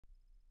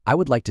I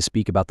would like to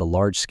speak about the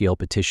large-scale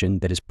petition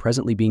that is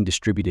presently being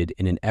distributed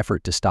in an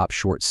effort to stop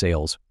short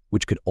sales,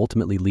 which could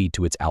ultimately lead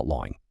to its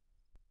outlawing.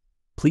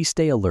 Please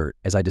stay alert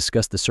as I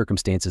discuss the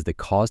circumstances that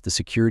caused the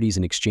Securities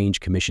and Exchange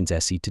Commission's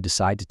SEC to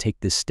decide to take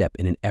this step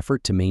in an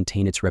effort to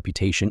maintain its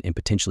reputation and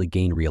potentially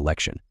gain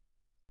re-election.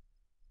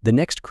 The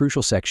next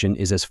crucial section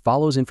is as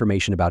follows: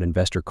 information about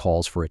investor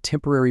calls for a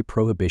temporary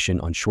prohibition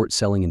on short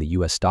selling in the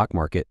U.S. stock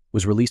market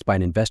was released by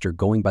an investor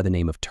going by the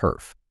name of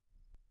Turf.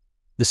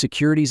 The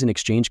Securities and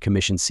Exchange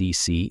Commission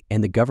 (SEC)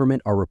 and the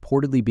government are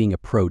reportedly being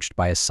approached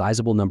by a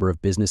sizable number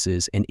of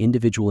businesses and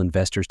individual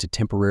investors to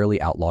temporarily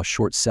outlaw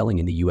short selling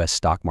in the U.S.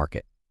 stock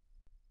market.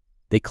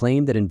 They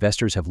claim that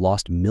investors have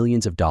lost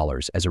millions of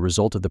dollars as a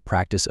result of the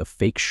practice of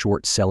fake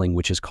short selling,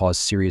 which has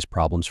caused serious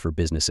problems for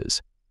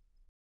businesses.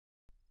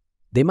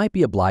 They might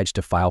be obliged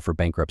to file for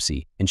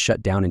bankruptcy and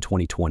shut down in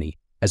 2020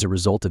 as a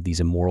result of these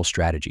immoral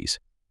strategies.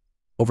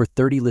 Over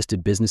 30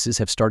 listed businesses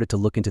have started to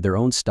look into their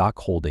own stock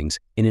holdings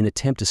in an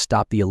attempt to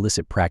stop the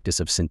illicit practice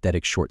of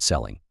synthetic short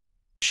selling.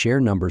 Share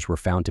numbers were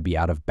found to be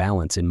out of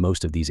balance in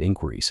most of these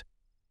inquiries.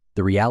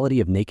 The reality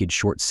of naked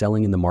short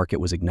selling in the market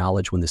was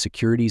acknowledged when the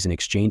Securities and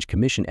Exchange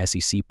Commission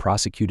 (SEC)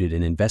 prosecuted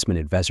an investment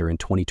advisor in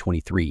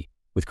 2023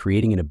 with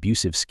creating an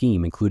abusive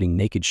scheme including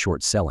naked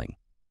short selling.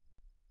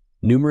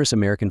 Numerous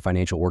American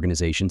financial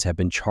organizations have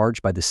been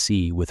charged by the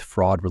SEC with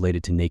fraud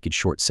related to naked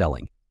short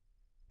selling.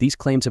 These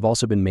claims have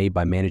also been made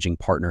by managing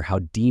partner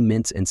Howdy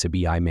Mintz and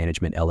CBI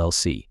Management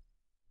LLC.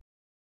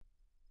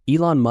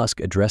 Elon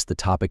Musk addressed the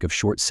topic of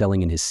short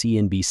selling in his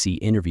CNBC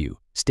interview,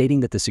 stating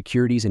that the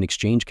Securities and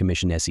Exchange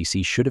Commission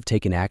 (SEC) should have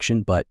taken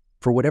action but,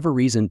 for whatever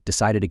reason,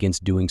 decided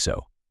against doing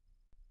so.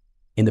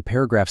 In the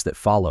paragraphs that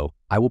follow,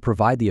 I will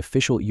provide the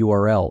official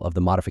URL of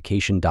the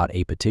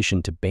modification.a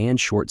petition to ban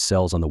short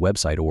sells on the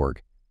website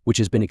org, which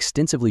has been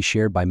extensively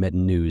shared by Meta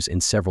News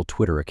and several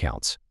Twitter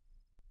accounts.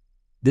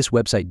 This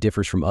website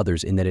differs from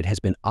others in that it has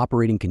been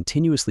operating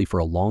continuously for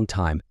a long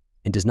time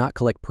and does not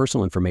collect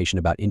personal information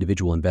about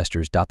individual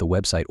investors. The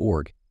website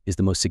org is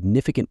the most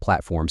significant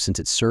platform since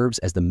it serves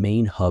as the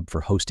main hub for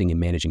hosting and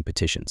managing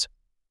petitions.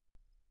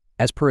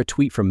 As per a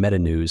tweet from Meta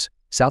News,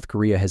 South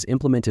Korea has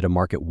implemented a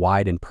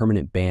market-wide and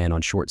permanent ban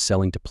on short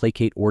selling to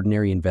placate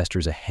ordinary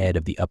investors ahead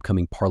of the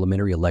upcoming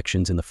parliamentary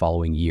elections in the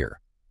following year.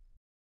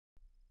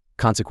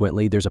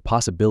 Consequently, there's a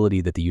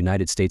possibility that the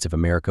United States of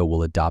America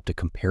will adopt a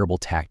comparable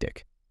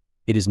tactic.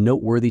 It is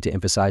noteworthy to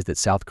emphasize that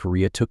South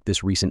Korea took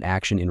this recent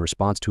action in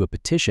response to a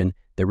petition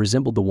that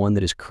resembled the one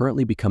that is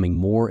currently becoming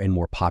more and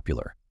more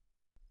popular.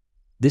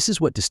 This is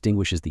what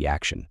distinguishes the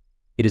action.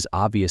 It is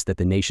obvious that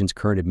the nation's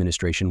current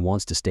administration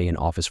wants to stay in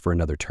office for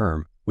another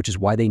term, which is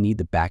why they need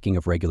the backing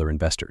of regular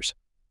investors.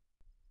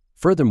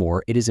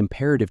 Furthermore, it is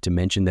imperative to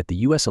mention that the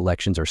U.S.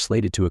 elections are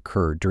slated to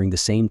occur during the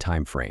same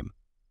time frame.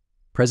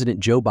 President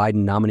Joe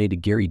Biden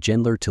nominated Gary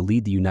Gensler to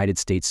lead the United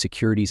States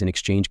Securities and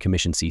Exchange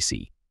Commission (SEC).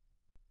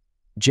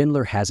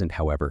 Gensler hasn't,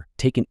 however,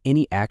 taken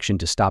any action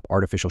to stop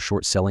artificial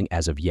short selling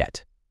as of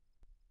yet.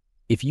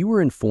 If you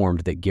were informed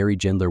that Gary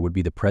Gensler would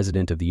be the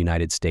President of the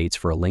United States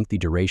for a lengthy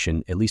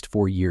duration, at least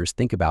 4 years,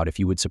 think about if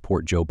you would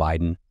support Joe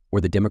Biden or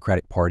the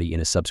Democratic Party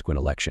in a subsequent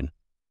election.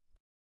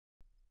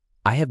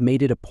 I have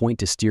made it a point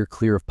to steer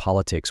clear of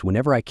politics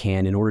whenever I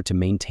can in order to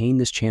maintain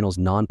this channel's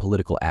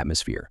non-political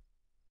atmosphere.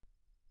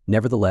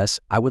 Nevertheless,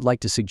 I would like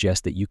to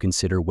suggest that you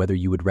consider whether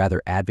you would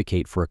rather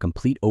advocate for a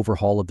complete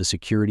overhaul of the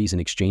Securities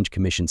and Exchange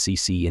Commission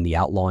 (SEC) in the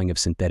outlawing of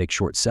synthetic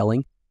short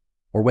selling,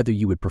 or whether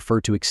you would prefer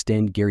to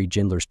extend Gary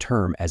Gensler's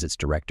term as its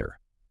director.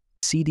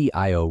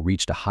 CDIO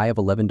reached a high of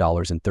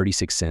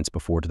 $11.36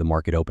 before the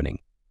market opening.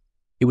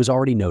 It was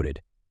already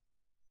noted.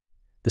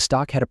 The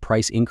stock had a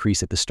price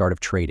increase at the start of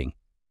trading,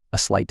 a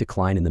slight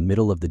decline in the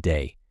middle of the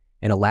day,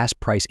 and a last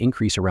price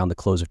increase around the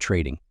close of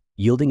trading,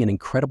 yielding an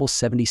incredible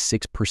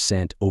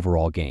 76%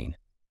 overall gain.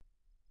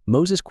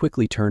 Moses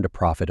quickly turned a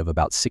profit of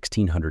about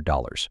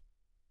 $1,600.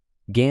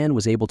 Gann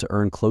was able to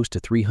earn close to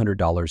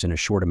 $300 in a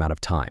short amount of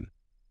time.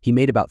 He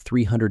made about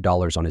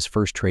 $300 on his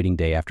first trading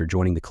day after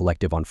joining the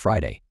collective on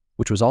Friday,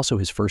 which was also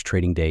his first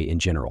trading day in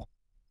general.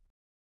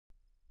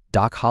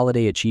 Doc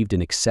Holliday achieved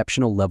an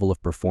exceptional level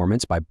of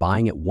performance by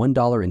buying at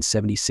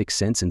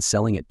 $1.76 and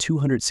selling at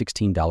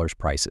 $216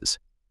 prices.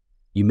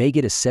 You may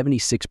get a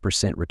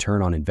 76%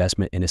 return on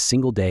investment in a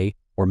single day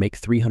or make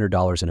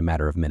 $300 in a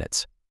matter of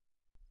minutes.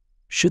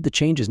 Should the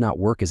changes not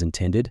work as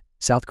intended,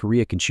 South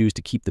Korea can choose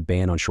to keep the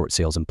ban on short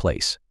sales in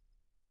place.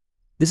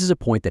 This is a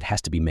point that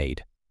has to be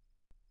made.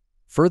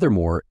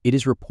 Furthermore, it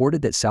is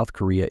reported that South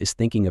Korea is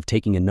thinking of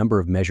taking a number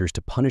of measures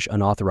to punish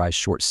unauthorized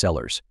short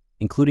sellers,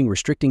 including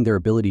restricting their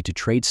ability to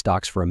trade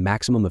stocks for a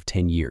maximum of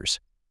 10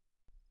 years.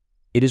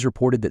 It is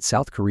reported that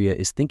South Korea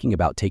is thinking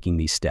about taking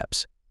these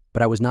steps,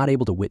 but I was not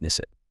able to witness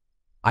it.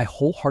 I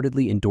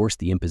wholeheartedly endorse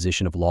the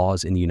imposition of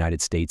laws in the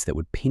United States that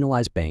would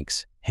penalize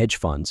banks, hedge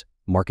funds,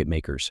 market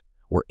makers,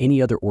 or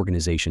any other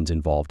organizations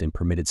involved in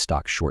permitted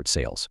stock short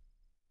sales.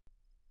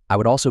 I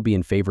would also be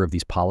in favor of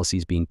these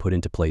policies being put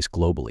into place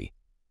globally.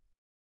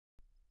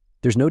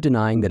 There's no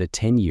denying that a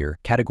 10-year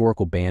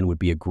categorical ban would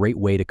be a great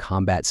way to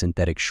combat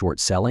synthetic short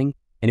selling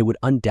and it would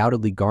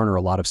undoubtedly garner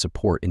a lot of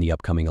support in the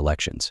upcoming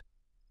elections.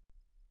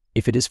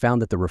 If it is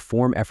found that the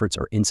reform efforts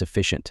are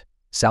insufficient,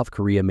 South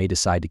Korea may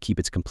decide to keep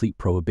its complete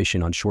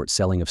prohibition on short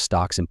selling of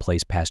stocks in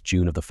place past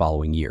June of the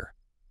following year.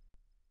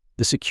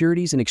 The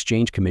Securities and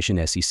Exchange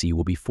Commission (SEC)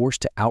 will be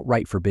forced to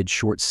outright forbid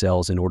short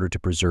sells in order to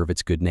preserve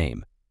its good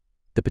name.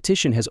 The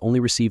petition has only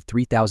received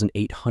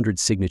 3,800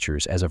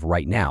 signatures as of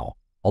right now,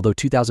 although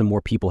 2,000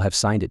 more people have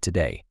signed it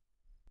today.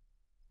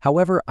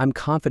 However, I'm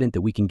confident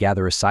that we can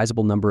gather a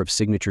sizable number of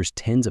signatures,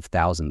 tens of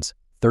thousands,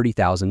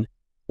 30,000,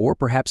 or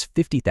perhaps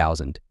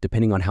 50,000,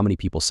 depending on how many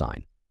people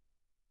sign.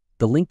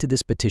 The link to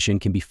this petition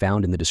can be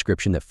found in the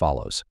description that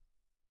follows.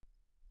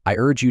 I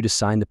urge you to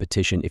sign the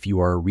petition if you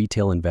are a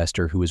retail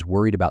investor who is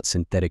worried about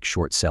synthetic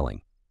short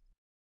selling.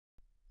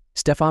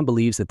 Stefan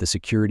believes that the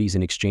Securities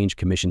and Exchange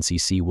Commission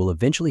 (SEC) will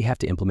eventually have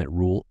to implement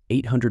Rule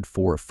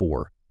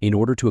 804 in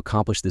order to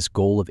accomplish this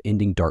goal of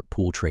ending dark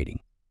pool trading.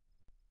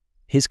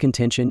 His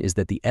contention is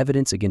that the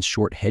evidence against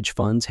short hedge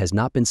funds has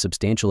not been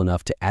substantial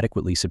enough to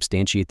adequately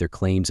substantiate their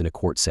claims in a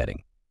court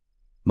setting.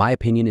 My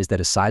opinion is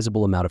that a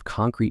sizable amount of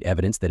concrete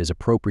evidence that is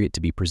appropriate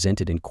to be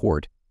presented in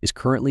court is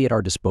currently at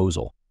our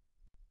disposal.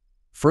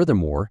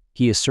 Furthermore,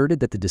 he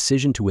asserted that the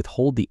decision to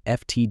withhold the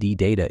FTD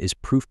data is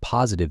proof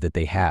positive that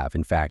they have,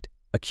 in fact,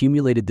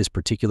 accumulated this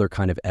particular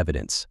kind of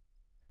evidence.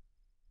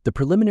 The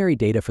preliminary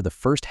data for the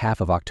first half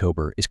of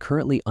October is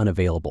currently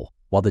unavailable,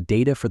 while the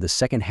data for the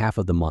second half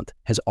of the month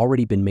has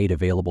already been made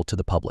available to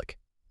the public.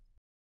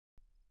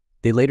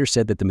 They later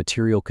said that the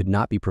material could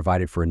not be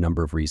provided for a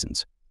number of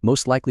reasons,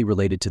 most likely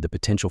related to the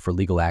potential for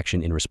legal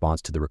action in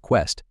response to the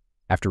request,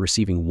 after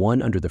receiving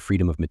one under the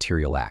Freedom of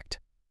Material Act.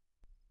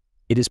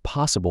 It is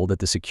possible that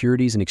the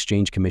Securities and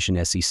Exchange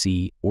Commission (SEC)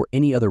 or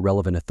any other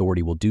relevant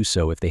authority will do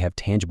so if they have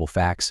tangible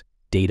facts,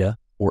 data,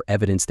 or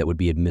evidence that would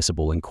be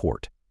admissible in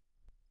court.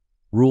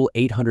 Rule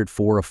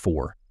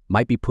 804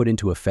 might be put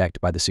into effect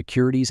by the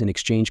Securities and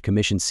Exchange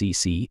Commission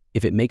 (SEC)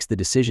 if it makes the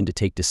decision to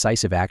take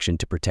decisive action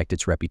to protect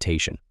its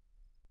reputation.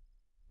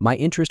 My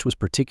interest was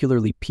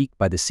particularly piqued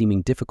by the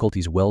seeming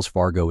difficulties Wells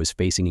Fargo is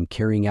facing in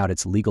carrying out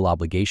its legal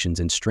obligations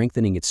and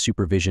strengthening its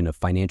supervision of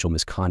financial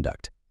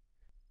misconduct.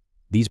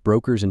 These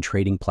brokers and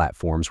trading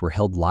platforms were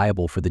held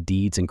liable for the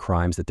deeds and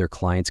crimes that their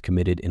clients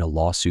committed in a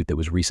lawsuit that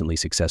was recently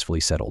successfully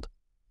settled.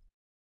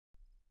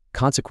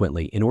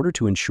 Consequently, in order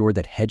to ensure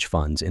that hedge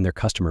funds and their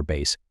customer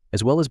base,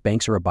 as well as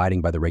banks, are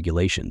abiding by the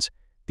regulations,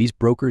 these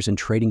brokers and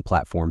trading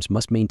platforms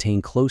must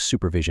maintain close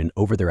supervision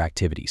over their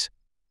activities.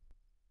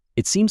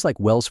 It seems like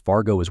Wells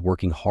Fargo is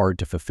working hard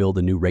to fulfill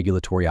the new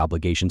regulatory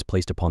obligations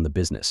placed upon the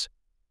business.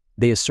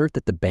 They assert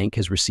that the bank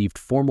has received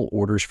formal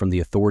orders from the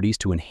authorities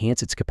to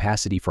enhance its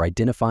capacity for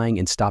identifying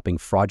and stopping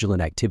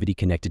fraudulent activity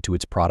connected to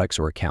its products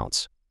or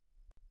accounts.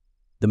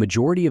 The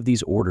majority of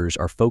these orders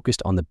are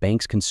focused on the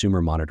bank's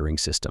consumer monitoring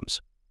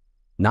systems.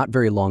 Not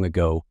very long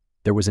ago,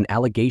 there was an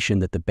allegation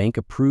that the bank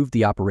approved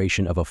the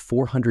operation of a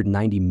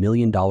 $490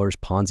 million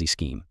Ponzi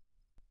scheme.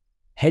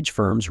 Hedge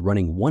firms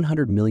running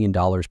 $100 million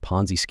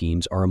Ponzi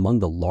schemes are among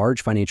the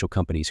large financial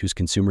companies whose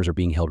consumers are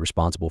being held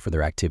responsible for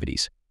their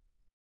activities.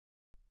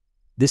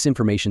 This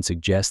information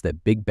suggests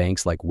that big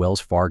banks like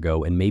Wells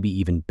Fargo and maybe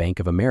even Bank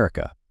of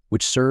America,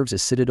 which serves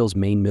as Citadel's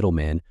main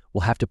middleman,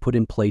 will have to put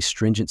in place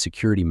stringent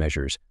security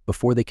measures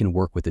before they can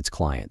work with its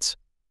clients.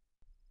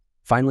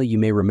 Finally, you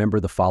may remember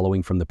the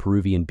following from the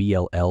Peruvian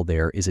BLL: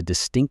 there is a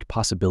distinct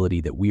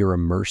possibility that we are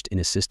immersed in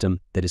a system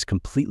that is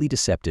completely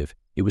deceptive.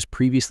 It was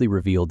previously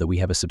revealed that we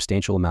have a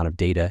substantial amount of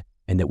data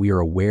and that we are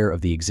aware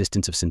of the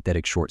existence of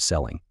synthetic short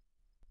selling.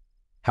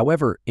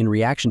 However, in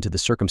reaction to the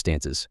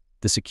circumstances,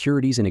 the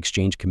Securities and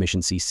Exchange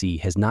Commission (SEC)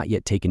 has not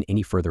yet taken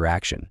any further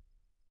action.